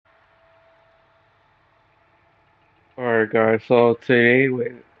Alright guys, so today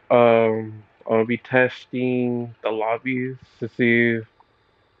I'll be testing the lobbies to see if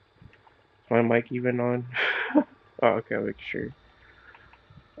my mic even on. Oh, okay, I'll make sure.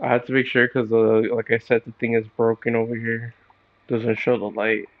 I have to make sure because like I said, the thing is broken over here. Doesn't show the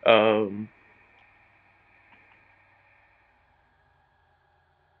light. Hold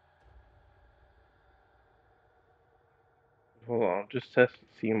on, just test to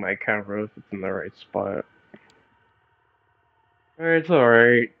see my camera if it's in the right spot. Alright, it's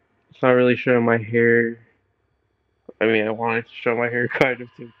alright. It's not really showing my hair. I mean, I wanted to show my hair kind of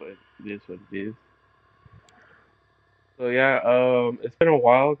too, but it is what it is. So yeah, it's been a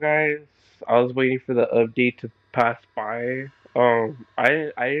while, guys. I was waiting for the update to pass by. I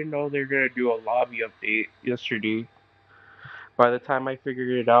didn't know they were gonna do a lobby update yesterday. By the time I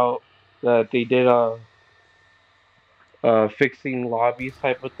figured it out that they did a fixing lobbies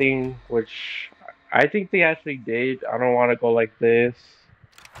type of thing, which I think they actually did. I don't want to go like this.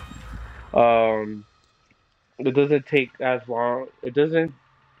 Um, it doesn't take as long. It doesn't.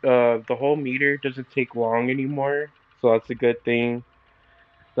 The whole meter doesn't take long anymore, so that's a good thing.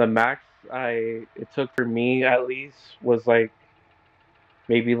 The max I it took for me at least was like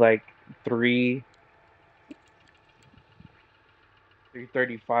maybe like three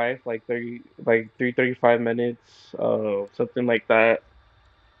 3:35, like 3:35 minutes, something like that.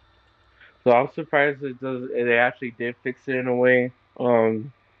 So I'm surprised it actually did fix it in a way.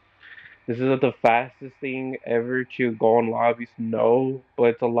 This isn't the fastest thing ever to go on lobbies, no, but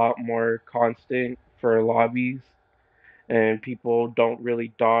it's a lot more constant for lobbies and people don't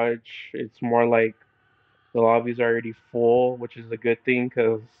really dodge. It's more like the lobbies are already full, which is a good thing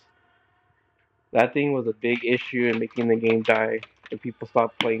because that thing was a big issue in making the game die, and people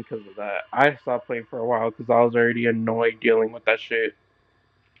stopped playing because of that. I stopped playing for a while because I was already annoyed dealing with that shit.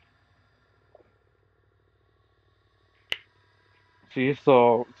 See,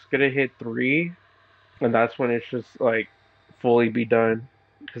 so it's gonna hit three, and that's when it's just like fully be done.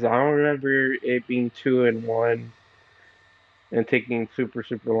 Because I don't remember it being two and one and taking super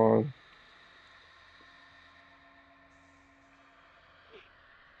super long.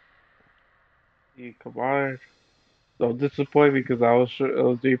 See, come on, don't disappoint me because I was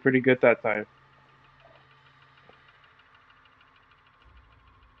doing pretty good that time.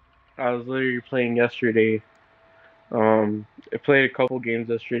 I was literally playing yesterday. I played a couple games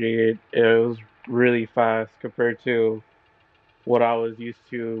yesterday. It was really fast compared to what I was used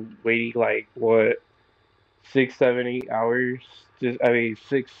to waiting like what 6, 7, 8 hours. Just I mean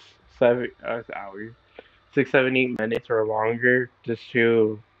 6, 7 hours, 6, 7, 8 minutes or longer just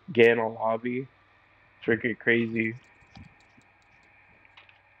to get in a lobby. It's freaking crazy.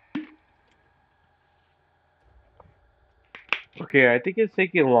 Okay, I think it's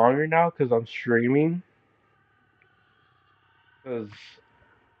taking longer now because I'm streaming. Because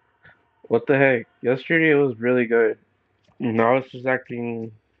what the heck? Yesterday it was really good. Now it's just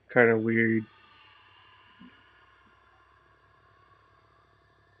acting kind of weird.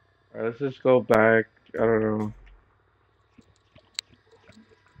 Alright, let's just go back. I don't know.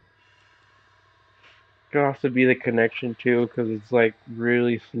 Could also be the connection too, because it's like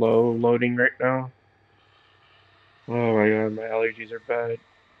really slow loading right now. Oh my god, my allergies are bad.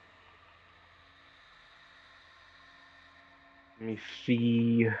 Let me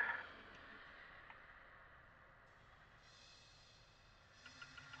see.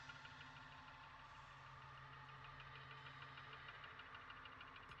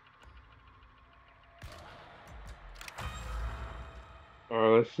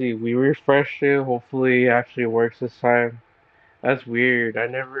 Let's see. We refreshed it. Hopefully, it actually works this time. That's weird. I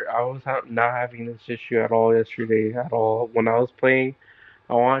was not having this issue at all yesterday at all. When I was playing,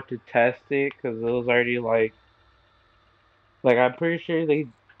 I wanted to test it because it was already like I'm pretty sure they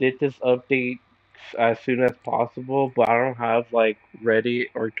did this update as soon as possible, but I don't have like Reddit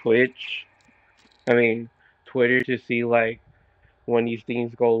or Twitch. I mean, Twitter to see like when these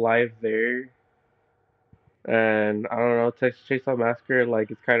things go live there. And I don't know, Texas Chainsaw Massacre, like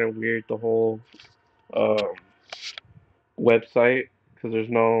it's kind of weird the whole um, website because there's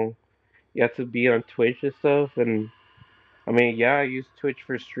no you have to be on Twitch and stuff. And I mean, yeah, I use Twitch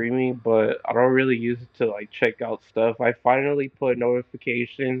for streaming, but I don't really use it to like check out stuff. I finally put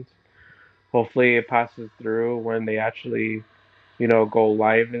notifications. Hopefully, it passes through when they actually, go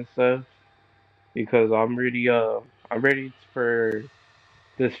live and stuff. Because I'm ready for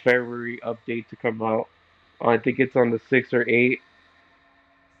this February update to come out. I think it's on the 6th or 8th.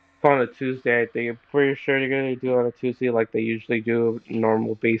 It's on a Tuesday, I think. I'm pretty sure they're gonna do it on a Tuesday like they usually do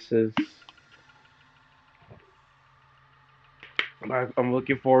normal basis. I'm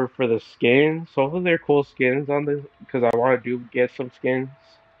looking forward for the skins. Hopefully they're cool skins on this because I want to do get some skins.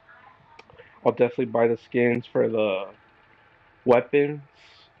 I'll definitely buy the skins for the weapons.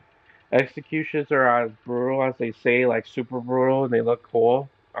 Executions are as brutal as they say, like super brutal, and they look cool.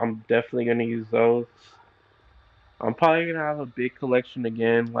 I'm definitely gonna use those. I'm probably gonna have a big collection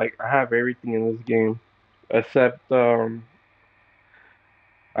again. Like I have everything in this game, except I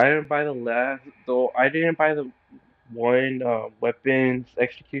didn't buy the last though. I didn't buy the one weapons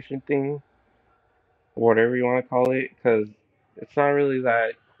execution thing, or whatever you want to call it, because it's not really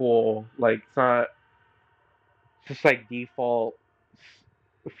that cool. Like it's not. It's just like default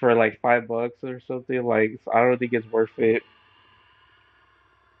for like $5 or something. Like I don't think it's worth it.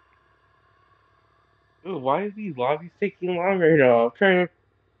 Ooh, why is these lobbies taking longer now? I'm trying to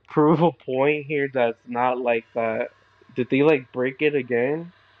prove a point here that's not like that. Did they like break it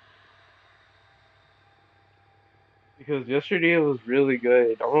again? Because yesterday it was really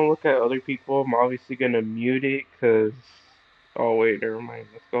good. I'm gonna look at other people. I'm obviously gonna mute it because. Oh wait, never mind.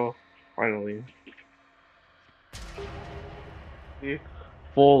 Let's go. Finally. See?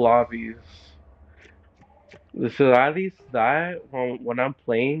 Full lobbies. So at least that when I'm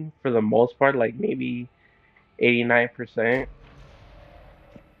playing for the most part, like maybe 89%.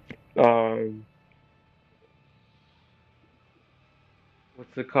 Um,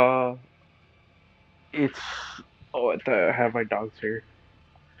 what's it called? It's I have my dogs here.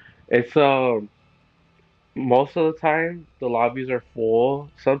 It's most of the time the lobbies are full.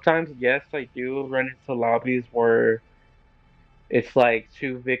 Sometimes yes, I do run into lobbies where it's like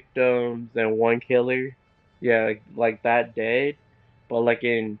two victims and one killer. Yeah, like that dead. But like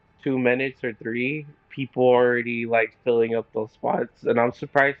in 2 minutes or three, people already like filling up those spots, and I'm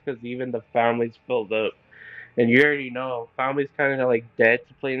surprised because even the families filled up. And you already know, family's kind of like dead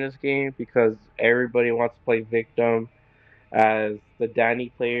to play in this game because everybody wants to play victim as the Danny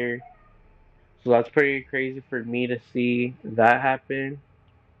player. So that's pretty crazy for me to see that happen.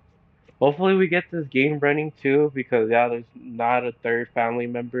 Hopefully we get this game running too because yeah, there's not a third family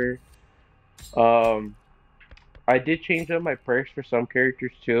member. Um, I did change up my perks for some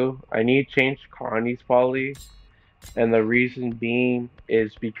characters too. I need to change Connie's Folly, and the reason being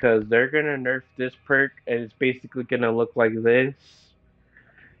is because they're gonna nerf this perk and it's basically gonna look like this,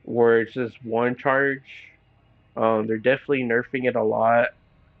 where it's just one charge. They're definitely nerfing it a lot.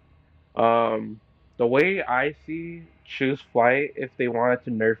 Um, the way I see choose flight if they wanted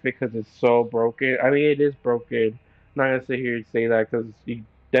to nerf it because it's so broken. I mean, it is broken. I'm not gonna sit here and say that because you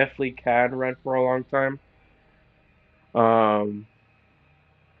definitely can run for a long time. Um,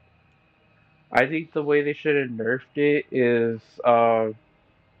 I think the way they should have nerfed it is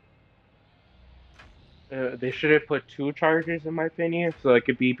they should have put two charges in my opinion, so it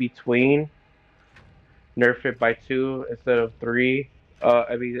could be between nerf it by two instead of three.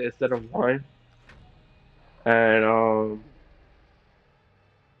 I mean instead of one. And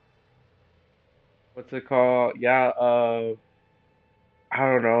what's it called? Yeah, I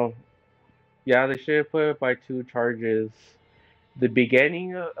don't know. Yeah, they should have put it by two charges. The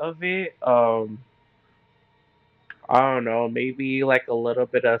beginning of it, I don't know, maybe like a little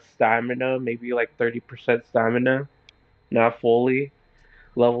bit of stamina, maybe like 30% stamina, not fully.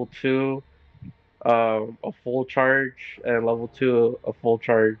 Level two, a full charge, and level two, a full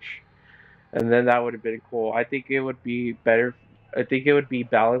charge. And then that would have been cool. I think it would be better. I think it would be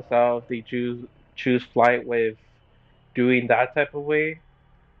balanced out if they choose flight with doing that type of way.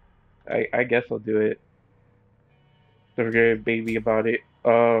 I guess I'll do it. Don't get a baby about it.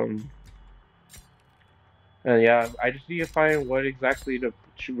 And yeah, I just need to find what exactly to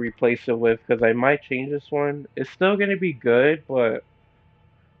replace it with because I might change this one. It's still gonna be good, but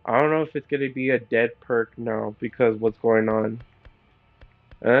I don't know if it's gonna be a dead perk now because what's going on.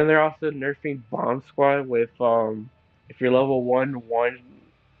 And then they're also nerfing Bomb Squad with if you're level one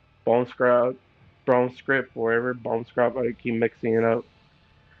Bone Scrub, Bone Script, wherever Bone Scrub, I keep mixing it up.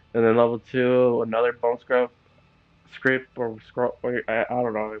 And then level two, another Bone Scrub script or scroll. Or, I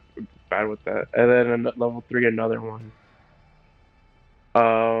don't know. I'm bad with that. And then level three, another one.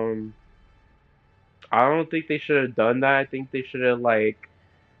 Um, I don't think they should have done that. I think they should have like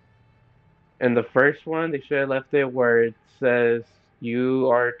in the first one, they should have left it where it says you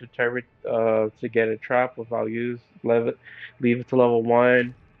are determined to get a trap without use. Leave it to level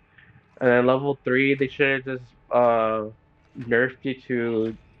one, and then level three, they should have just nerfed it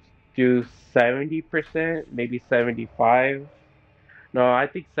to do 70%, maybe 75. No, I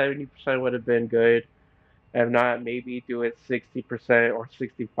think 70% would have been good. If not, maybe do it 60% or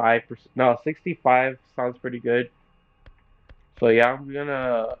 65%. No, 65 sounds pretty good. So yeah, I'm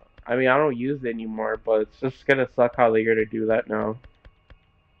gonna. I mean, I don't use it anymore, but it's just gonna suck how they're gonna do that now.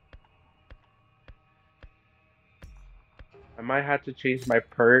 I might have to change my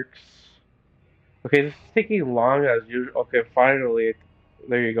perks. Okay, this is taking long as usual. Okay, finally.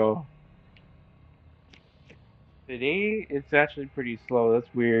 There you go. Today, it's actually pretty slow.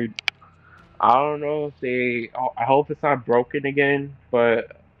 That's weird. I don't know if they. I hope it's not broken again,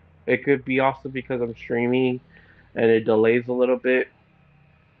 but it could be also because I'm streaming and it delays a little bit.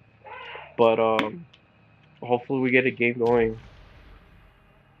 But hopefully we get a game going.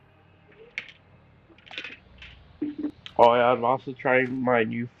 Oh yeah, I'm also trying my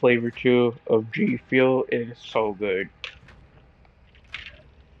new flavor too of G Fuel. It is so good.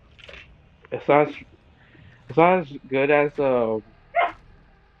 It's not. It's not as good as the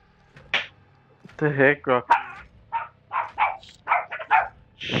heck, why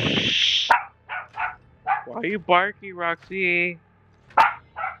are you barking, Roxy?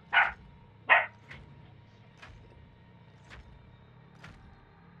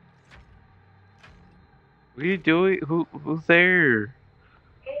 What are you doing? Who's there?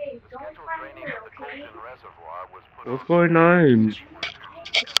 The scheduled draining of the Colton Reservoir was put What's on going hold as on?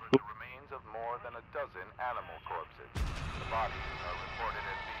 investigators uncovered the remains of more than a dozen animal corpses. The bodies are reported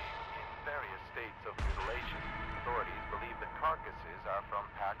as being in various states of mutilation. Authorities believe the carcasses are from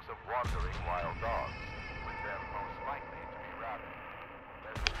packs of wandering wild dogs, with them most likely to be rabid.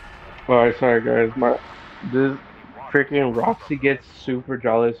 Alright, sorry guys. This Many water freaking sources from Roxy the gets reservoir. super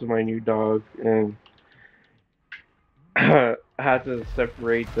jealous of my new dog, and I had to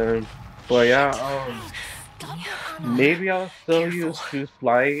separate them. But yeah, Shit. Stop it, Anna. maybe I'll still Careful. use Too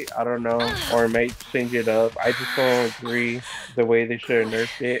Slight. I don't know, or I might change it up. I just don't agree the way they should have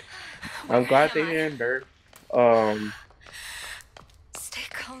nerfed it. I'm Where glad am they I? didn't nerf um Stay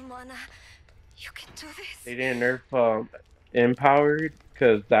calm, Anna. You can do this. they didn't nerf Empowered,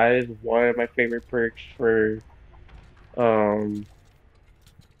 because that is one of my favorite perks for um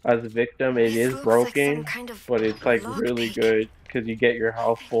as a victim. It This is looks like some broken, kind of but it's like really lockpick. good because you get your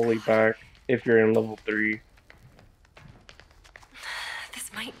health Thank fully God. back if you're in level 3. This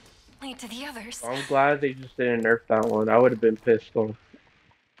might lead to the others. So I'm glad they just didn't nerf that one. I would have been pissed off.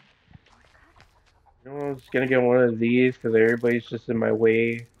 You know, I'm just gonna get one of these because everybody's just in my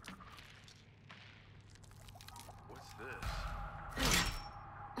way. What's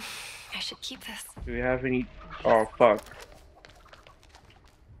this? I should keep this. Do we have any? Oh fuck!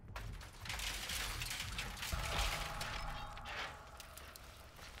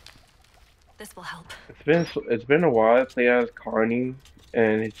 This will help. It's been a while I played as Connie,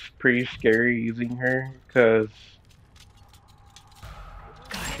 and it's pretty scary using her because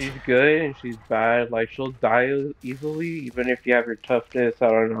Got it. she's good and she's bad. Like she'll die easily, even if you have your toughness. I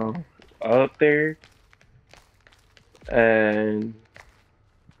don't know up there. And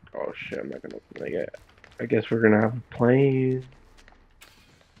oh shit, I'm not gonna open that yet. I guess we're gonna have a plane.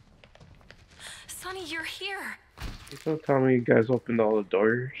 Sonny, you're here. Please don't tell me you guys opened all the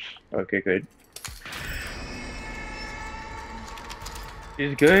doors. Okay, good.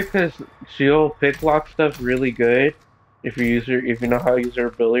 She's good because she'll pick lock stuff really good if you know how to use her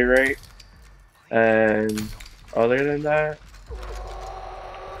ability right. And other than that,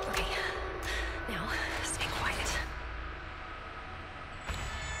 Okay. Now, stay quiet.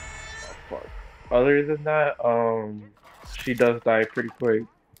 oh fuck. Other than that, she does die pretty quick.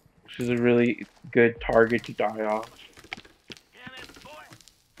 She's a really good target to die off.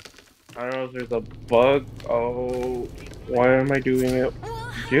 I don't know if there's a bug. Oh, why am I doing it? Well,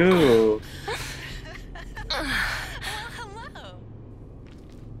 hello. Dude. Hello.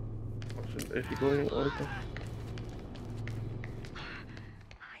 Is she going? What the?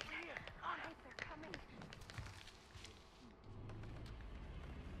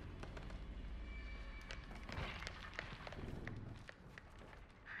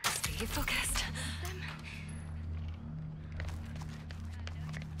 Stay focused.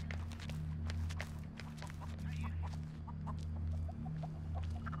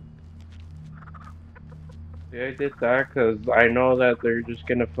 Yeah, I did that because I know that they're just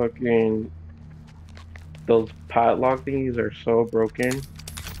gonna fucking. Those padlock thingies are so broken.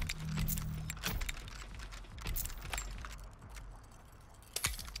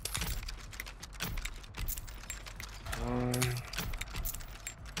 Uh,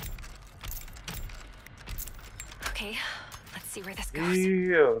 Okay, let's see where this goes.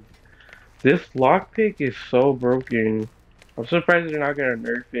 Ew. This lockpick is so broken. I'm surprised they're not gonna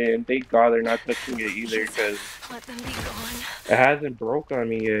nerf it, and thank God they're not touching it either, Please, because let them be gone. it hasn't broke on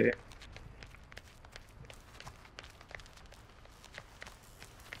me yet.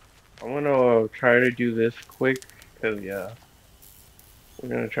 I'm gonna try to do this quick, because yeah. We're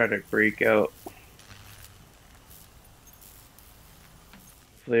gonna try to break out.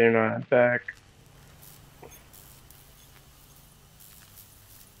 Hopefully they're not back.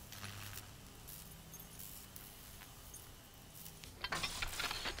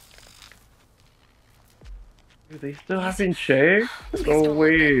 They still Please. haven't checked? Please No don't let that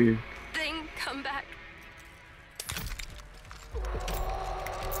way. thing come back.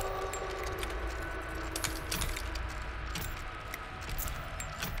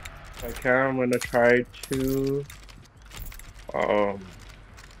 If I can, I'm gonna try to.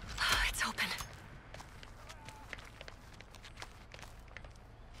 It's open.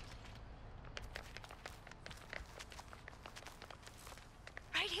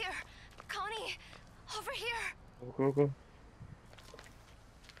 Right here. Connie, over here. Go.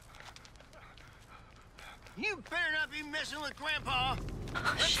 You better not be messing with Grandpa!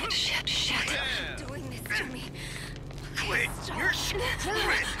 Oh, shit. Yeah. You're doing this to me. Quit! Stop. You're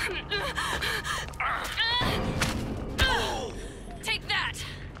screwing! Oh. Take that.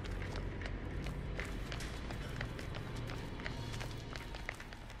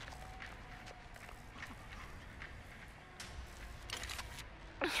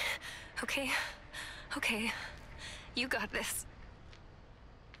 Okay. You got this.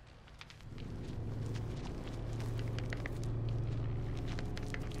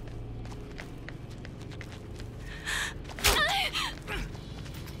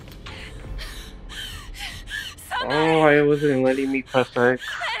 Oh, I wasn't letting me press X.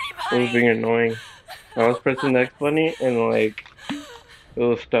 It was being Anybody! annoying. I was pressing the X button and like it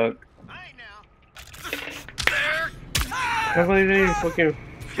was stuck. Fine now. There! I can't believe they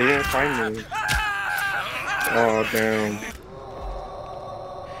didn't find me. Oh damn.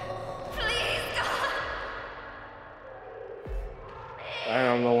 Please, God!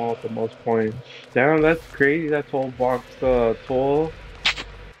 I'm the one with the most points. Damn, that's crazy. That tool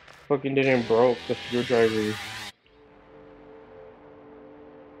fucking didn't broke the screwdriver.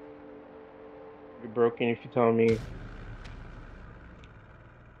 You're broken if you tell me.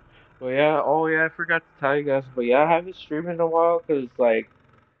 But yeah, oh yeah, I forgot to tell you guys. But yeah, I haven't streamed in a while because like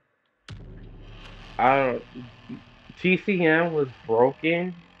I don't. TCM was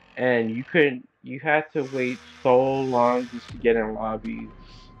broken, and you had to wait so long just to get in lobbies,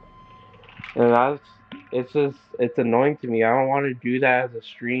 and it's annoying to me. I don't want to do that as a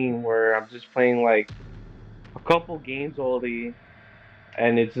stream where I'm just playing like a couple games only,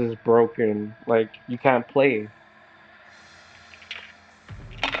 and it's just broken. Like you can't play.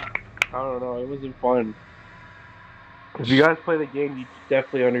 I don't know. It wasn't fun. If you guys play the game, you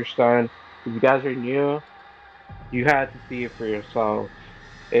definitely understand. If you guys are new, you had to see it for yourself.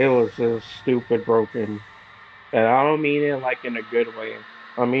 It was just stupid broken. And I don't mean it like in a good way.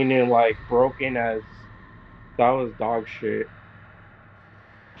 I mean it like broken as that was dog shit.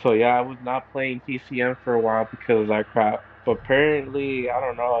 So yeah, I was not playing TCM for a while because of that crap. But apparently, I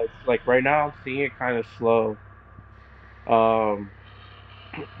don't know. It's like right now I'm seeing it kind of slow. Um,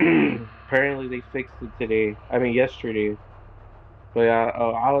 apparently they fixed it today. I mean yesterday. But yeah,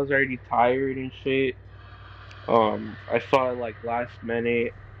 I was already tired and shit. I saw it like last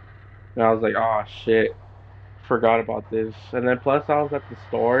minute, and I was like, oh shit, forgot about this. And then plus I was at the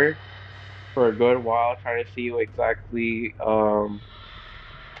store for a good while trying to see what exactly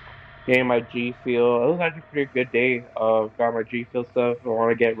getting my G Fuel. It was actually a pretty good day. Got my G Fuel stuff. I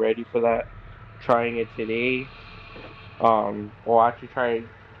want to get ready for that. Trying it today. Well, actually tried it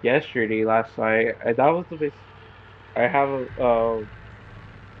yesterday, last night. And that was the best. I have I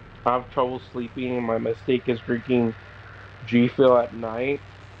have trouble sleeping, and my mistake is drinking G Fuel at night.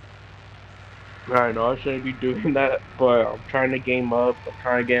 I know I shouldn't be doing that, but I'm trying to game up. I'm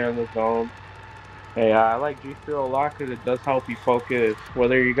trying to get in the zone. Hey, I like G Fuel a lot because it does help you focus.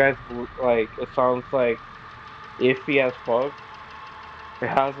 Whether you guys like, it sounds like iffy as fuck. It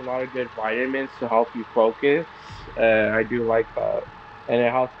has a lot of good vitamins to help you focus. I do like that, and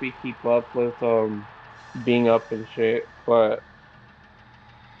it helps me keep up with being up and shit. But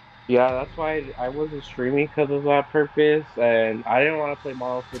yeah, that's why I wasn't streaming because of that purpose, and I didn't want to play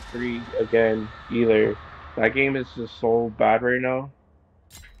Model Flip 3 again either. That game is just so bad right now.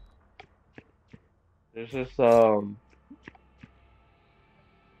 There's just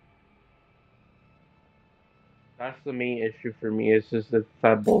that's the main issue for me. It's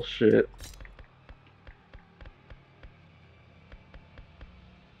that bullshit.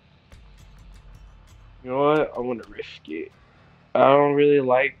 You know what? I'm gonna risk it. I don't really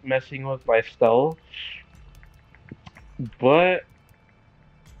like messing with my stealth, but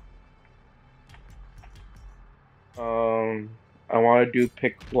I want to do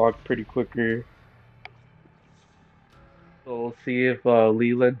pick lock pretty quicker. So we'll We'll see if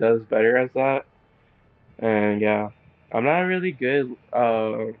Leland does better as that. And yeah, I'm not really good.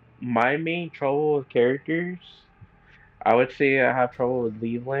 My main trouble with characters, I would say I have trouble with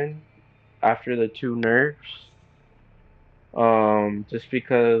Leland after the two nerfs. Just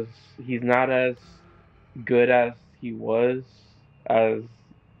because he's not as good as he was as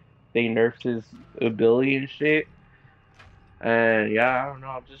they nerfed his ability and shit. And yeah, I don't know.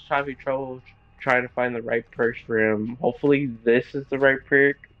 I'm just having trouble trying to find the right perks for him. Hopefully, this is the right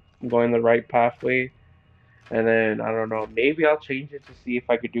perk. I'm going the right pathway. And then I don't know. Maybe I'll change it to see if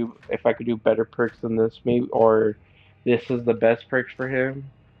I could do better perks than this. Maybe or this is the best perks for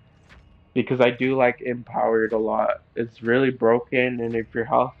him because I do like empowered a lot. It's really broken, and if your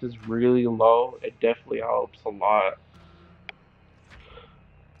health is really low, it definitely helps a lot.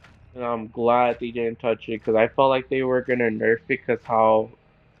 And I'm glad they didn't touch it because I felt like they were gonna nerf it because how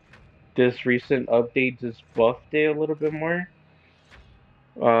this recent update just buffed it a little bit more.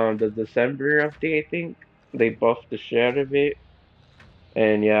 The December update, I think they buffed the shit out of it,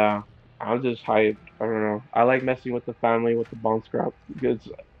 and yeah, I'm just hyped. I don't know. I like messing with the family with the bomb scrap because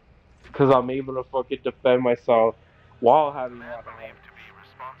I'm able to fucking defend myself while having a Men lot of health. believed to be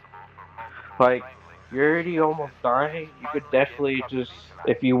responsible for multiple Like stranglings and you're already beatings almost dying. You could finally did definitely just custody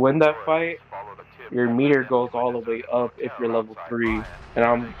tonight. if you win that Authorities fight, followed a tip your that led meter them goes to a all the way deserted up if motel you're level outside 3. Bryan, And where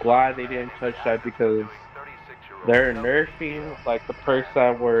I'm they caught glad the they man didn't in the touch that act of because subduing 36-year-old they're Kelsey Steele. nerfing like the The perks man,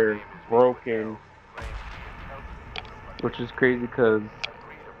 that whose were name is being broken, withheld, claims he and Kelsey which is crazy because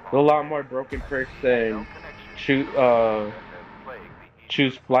agreed there's a upon lot more broken and that perks he had no than connection to choose the murders that had plagued the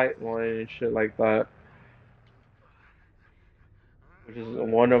choose Eastern flight province. one and shit like that. Which is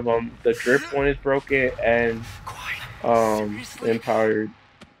one of them. The drip one is broken and Quiet. Seriously? empowered.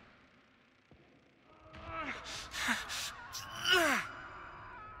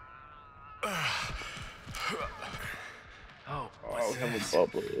 Oh, Oh, what's we have a this?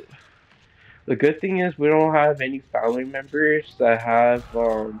 bubble. The good thing is we don't have any family members that have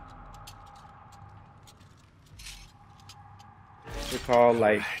what's it called All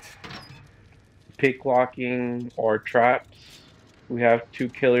like right. pick locking or traps. We have two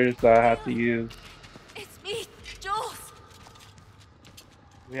killers that I have to use. It's me, Jules.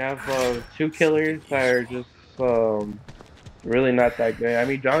 We have two Something killers that are useful. just really not that good. I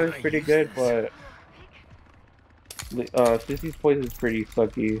mean John Can is I pretty use good, this? but Sissy's poison is pretty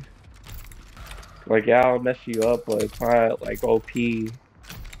sucky. Like yeah, I'll mess you up, but it's not like OP.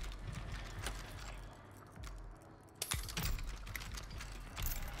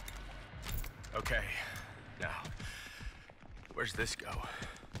 Okay. Now, where's this go?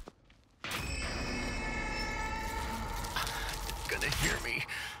 Gonna hear me.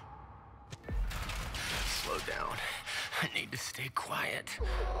 Slow down. I need to stay quiet.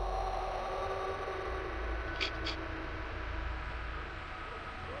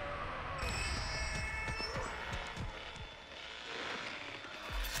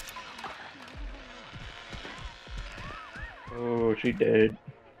 Oh, she did.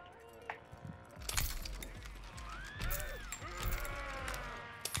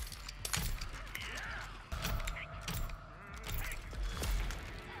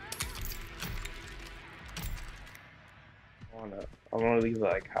 I wanna, I wanna leave it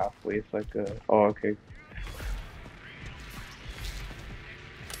like halfway so I could. Oh, okay.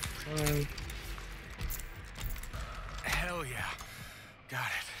 Uh, Hell yeah.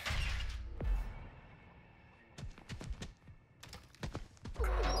 Got it.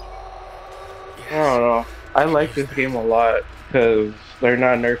 I don't Yes. know. I There like goes this game that. a lot because they're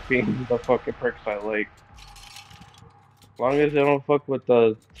not nerfing the fucking perks I like. As long as they don't fuck with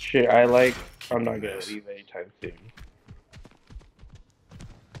the shit I like, I'm Keeping not gonna this. leave anytime soon.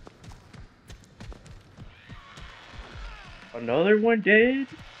 Another one dead?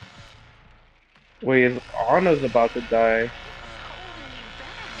 Wait, Anna's about to die.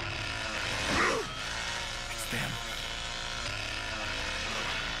 It's them.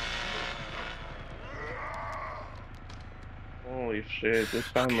 Holy shit, this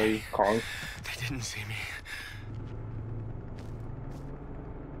family Okay. is con. They didn't see me.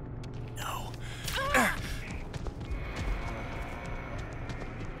 No.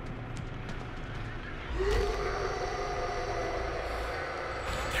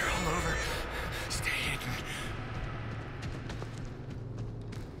 They're all over. Stay hidden.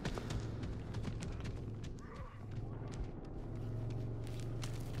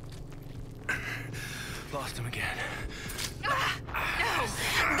 Lost him again. No,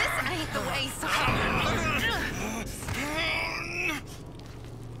 this ain't the way, son.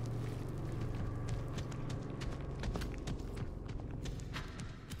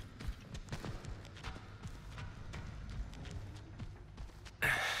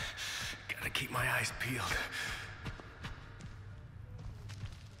 eyes peeled.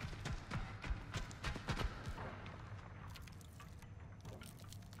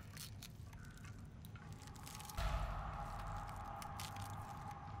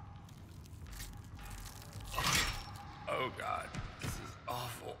 Oh God, this is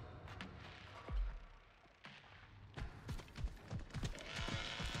awful.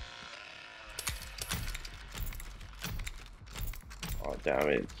 Oh damn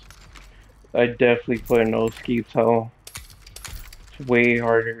it! I definitely put no ski tell. It's way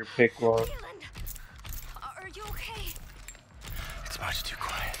harder to pick lock. Leland, are you okay? It's much too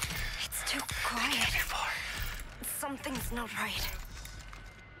quiet. It's too They quiet. can't be far. Something's not right.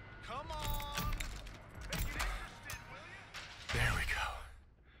 Come on! Make it interesting, will you? There we go.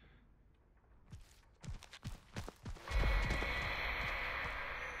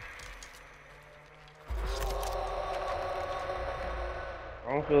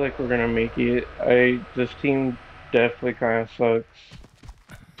 I don't feel like we're gonna make it. This team definitely kind of sucks.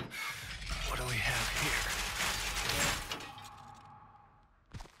 What do we have here?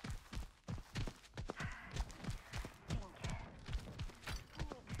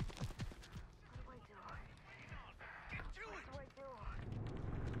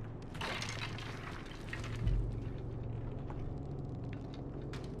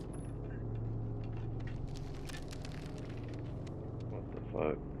 What the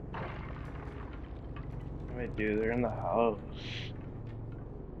fuck? What do I do? They're in the house.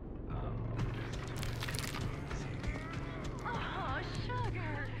 Oh,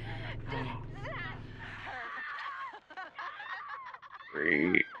 sugar.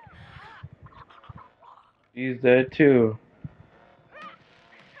 Great. He's dead too.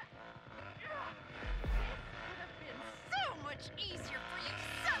 So much easier for you,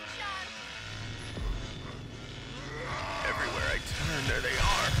 sunshine. Everywhere I turn, there they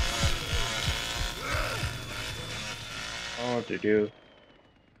are. I don't know what to do.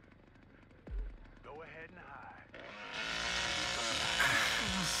 Go ahead and hide.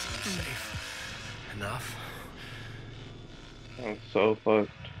 Safe. Enough. I'm so fucked.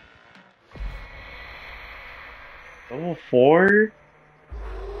 Level 4?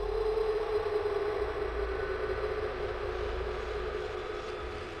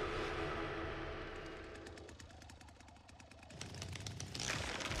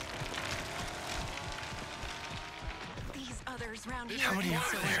 These others round here How many ain't are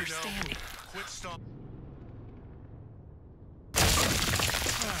so there? understanding. Quit stomp.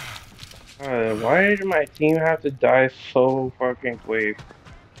 Why did my team have to die so fucking quick?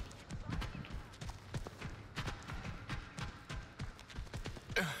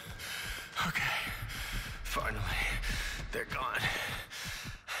 Okay. Finally. They're gone.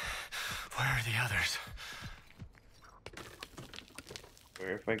 Where are the others? Or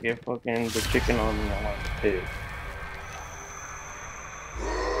if I get fucking the chicken on me, I want to piss.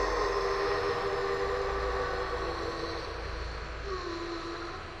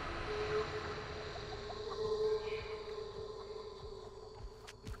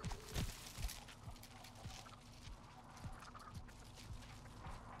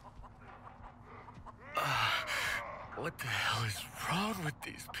 What the hell is wrong with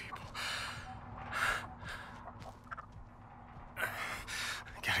these people? I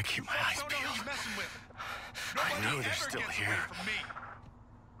gotta keep my eyes Don't know who peeled. you're messing with. I know Nobody they're ever still gets here. away from me.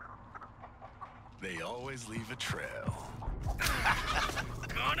 They always leave a trail.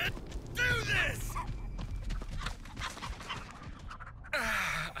 Gonna do this!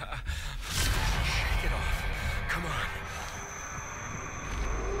 Shake it off. Come on.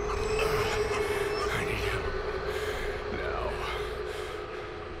 I need help. Now.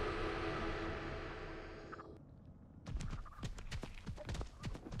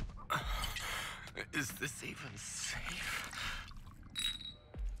 Is this even safe?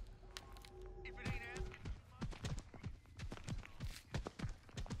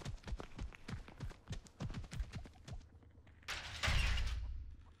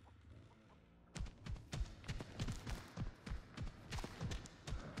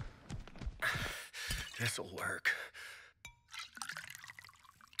 This'll work.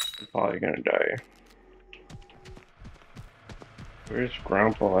 I'm probably gonna die. Where's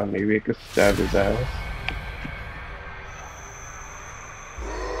Grandpa? Maybe I could stab his ass.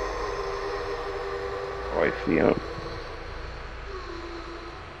 Oh, I see him.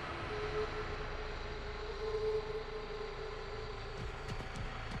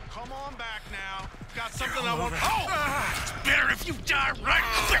 Come on back now. Got something I all want. over. Oh! It's better if you die right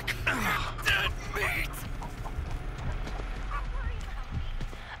quick. Dead meat.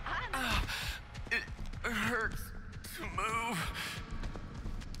 It hurts to move.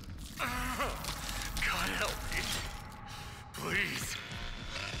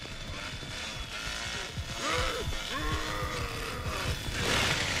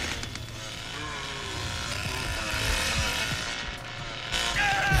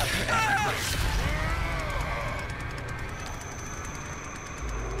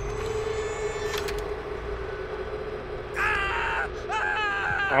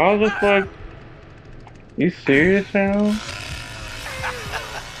 How the fuck? You serious now?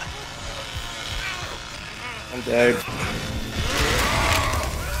 I'm dead.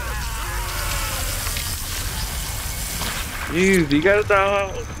 Jeez, you guys know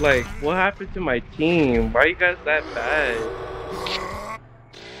how, like, what happened to my team? Why you guys that bad?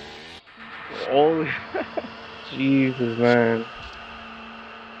 Oh, Jesus, man.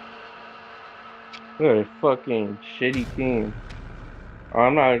 What a fucking shitty team.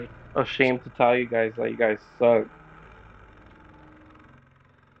 I'm not ashamed to tell you guys that you guys suck.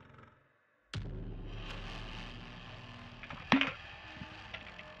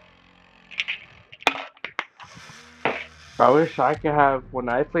 I wish I could have, when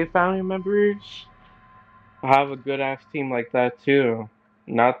I play family members, have a good ass team like that too.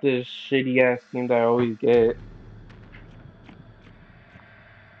 Not this shitty ass team that I always get.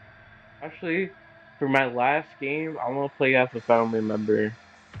 Actually, for my last game, I want to play as a family member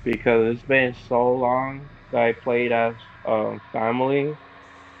because it's been so long that I played as family.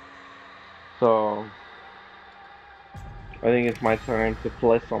 So I think it's my time to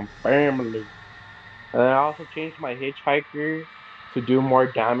play some family. And I also changed my hitchhiker to do more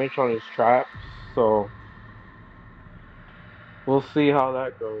damage on his traps. So we'll see how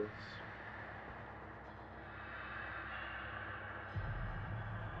that goes.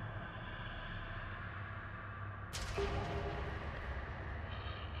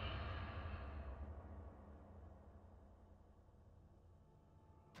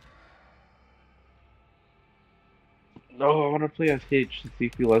 No, I want to play as Hitch to see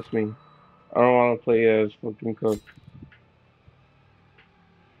if he lets me. I don't want to play as fucking Cook.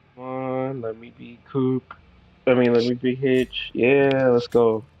 Come on, let me be Cook. Let me be Hitch. Yeah, let's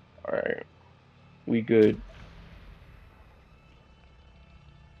go. Alright, we good.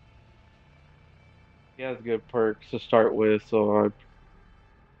 He has good perks to start with, so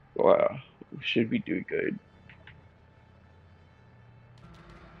wow, we should be doing good.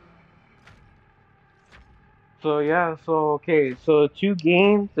 So yeah, so okay, so two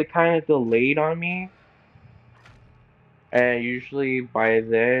games that kind of delayed on me, and usually by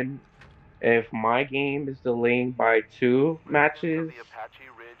then, if my game is delaying by two Residents of matches, the Apache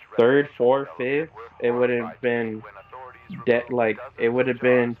Ridge third, residential fourth, fifth, development were it would have horrified today been when authorities removed like it dozens would of have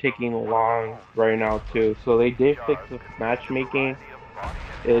been jars from taking one of the long homes in right the now neighborhood. too. So they The did fix jars the contained a matchmaking. variety of body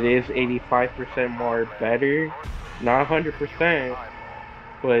and It is animal parts, from 85% more complex better, porcelain not to human 100%, eyeballs.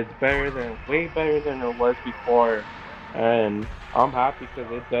 but it's better than Sources way from better than it was TCM Did before, Lobbies and I'm said happy the because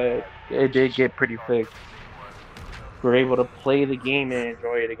jars had it did get the pretty fixed. carcassing was We're able to play the game and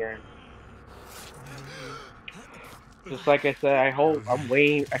enjoy it again. Just like I said, I'm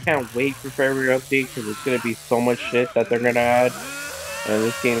waiting. I can't wait for February update because it's gonna be so much shit that they're gonna add, and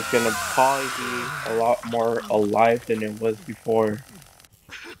this game's gonna probably be a lot more alive than it was before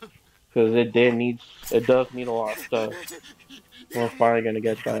because it does need a lot of stuff. We're finally gonna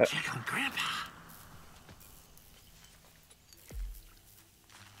get Go that. check on Grandpa.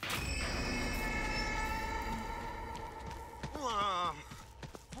 Whoa.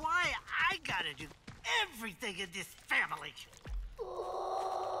 Why I gotta do everything in this family?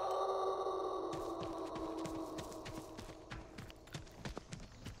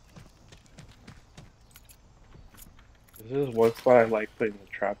 This is one spot I like putting the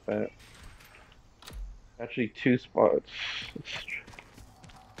trap at. Actually, two spots.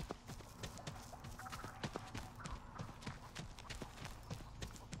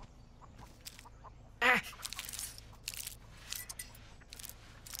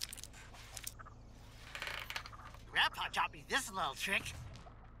 Grandpa taught me this little trick.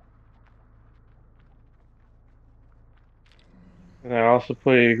 And I also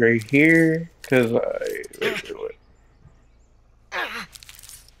put it right here because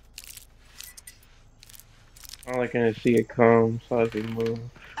I'm not gonna see it come, so as we move.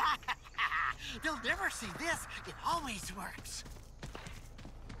 They'll never see this. It always works.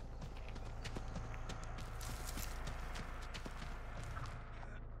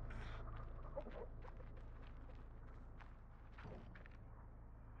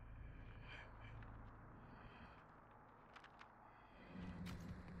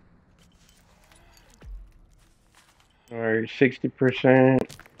 Alright, 60%.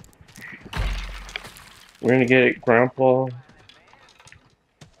 We're gonna get it, Grandpa.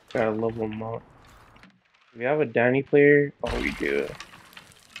 Gotta level him up. Do we have a Danny player? Oh, we do.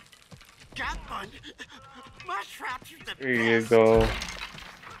 Got one. My traps are the There you best. go.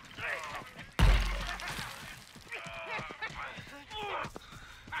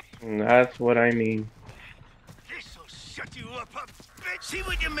 And that's what I mean. This'll shut you up, bitch. See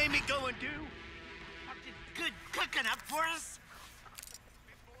what you made me go and do? Something good cooking up for us?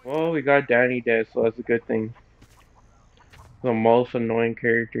 Well, we got Danny dead, so that's a good thing. The most annoying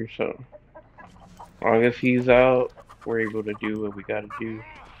character, so as long as he's out, we're able to do what we gotta do.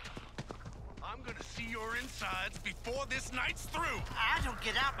 I'm gonna see your insides before this night's through. I don't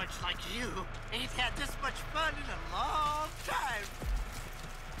get out much like you. Ain't had this much fun in a long time.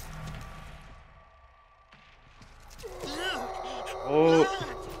 Look, Oh,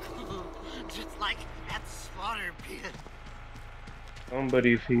 blood. Just like at the slaughter pit.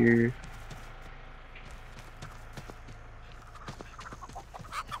 somebody's here.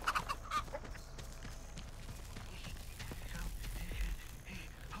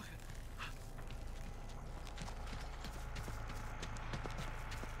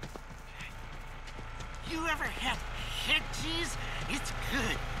 You ever had head cheese? It's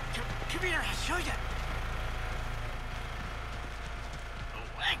good. Come here, I'll show you.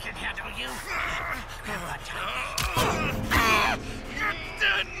 Oh, I can handle you. Come on, Tommy.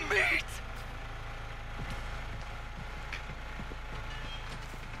 Dead meat!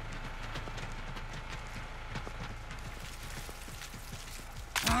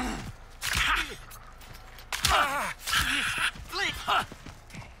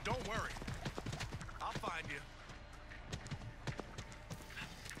 Don't worry. I'll find you.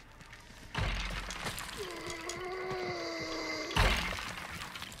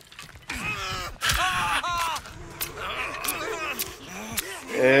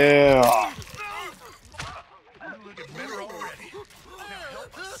 Yeah. You're looking better already. Now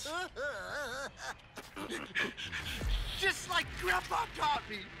help us. Just like Grandpa taught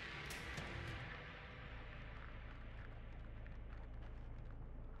me.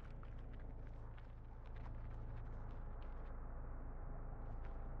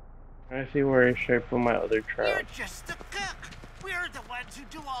 I see where I should put my other You're trap. just the cook. We're the ones who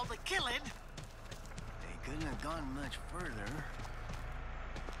do all the killing. They couldn't have gone much further.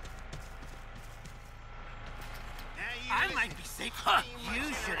 I might be safe. You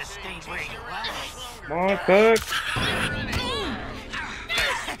should have stayed where you was. Come on, cook.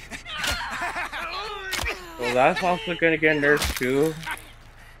 So that's also gonna get nerfed too.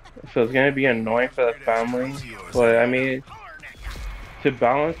 So it's gonna be annoying for the family. But I mean, to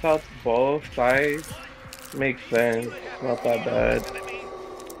balance out both sides makes sense. It's not that bad.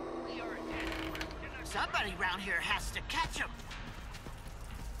 Somebody around here has to catch him.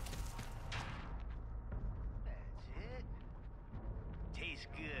 That's it. Tastes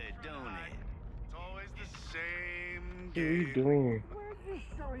good, don't it? It's always the same What are you game. doing?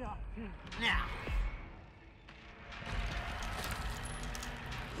 Now,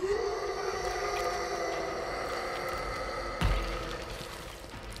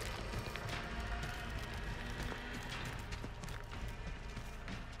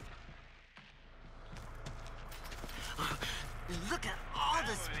 look at all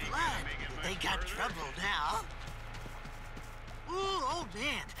this blood. They got trouble now. Ooh, old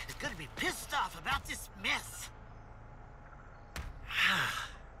man is gonna be pissed off about this mess.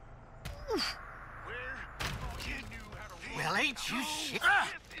 Well, ain't you shit?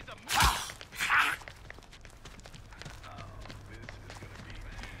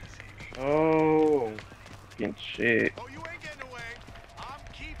 Oh, fucking shit. Oh, you ain't getting away. I'm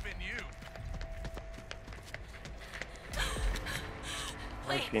keeping you.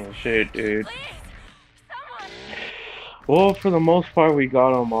 Fucking shit, dude. Please! Someone! Well, for the most part, we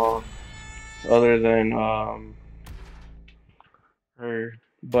got them all. Other than, her.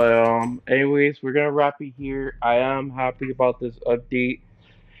 But, anyways, we're gonna wrap it here. I am happy about this update.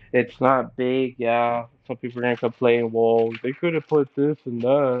 It's not big, yeah. Some people are gonna complain, well, they could have put this and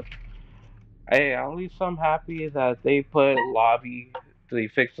that. Hey, at least I'm happy that they put lobby, they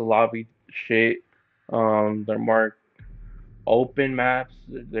fixed the lobby shit. They're more open maps.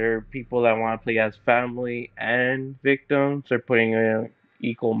 There are people that want to play as family and victims. They're putting in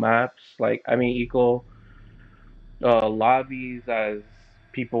equal maps, like I mean equal lobbies as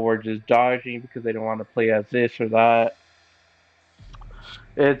people were just dodging because they don't want to play as this or that.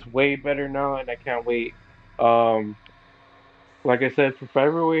 It's way better now, and I can't wait. Um, like I said, for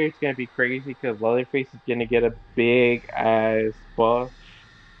February, it's gonna be crazy because Leatherface is gonna get a big ass buff.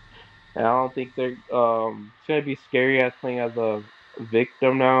 And I don't think they're it's gonna be scary as playing as a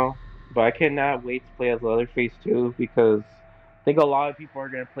victim now. But I cannot wait to play as Leatherface too because I think a lot of people are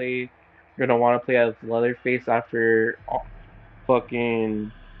gonna want to play as Leatherface after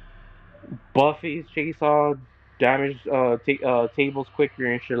fucking Buffy's chase on damage tables quicker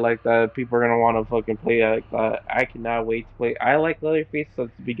and shit like that. People are gonna want to fucking play like that. I cannot wait to play. I like Leatherface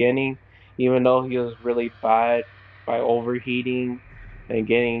since the beginning, even though he was really bad by overheating and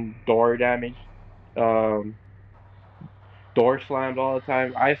getting door damage. Um, door slammed all the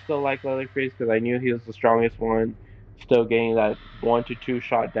time. I still like Leatherface because I knew he was the strongest one, still getting that 1 to 2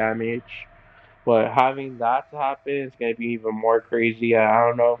 shot damage. But having that to happen is going to be even more crazy. I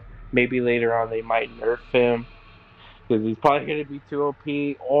don't know. Maybe later on they might nerf him because he's probably going to be too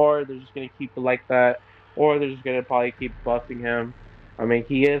OP, or they're just going to keep it like that, or they're just going to probably keep buffing him. I mean,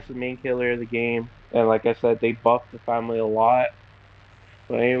 he is the main killer of the game, and like I said, they buffed the family a lot.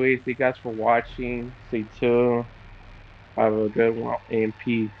 But anyways, thank you guys for watching. Stay tuned. Have a good one and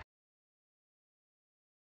peace.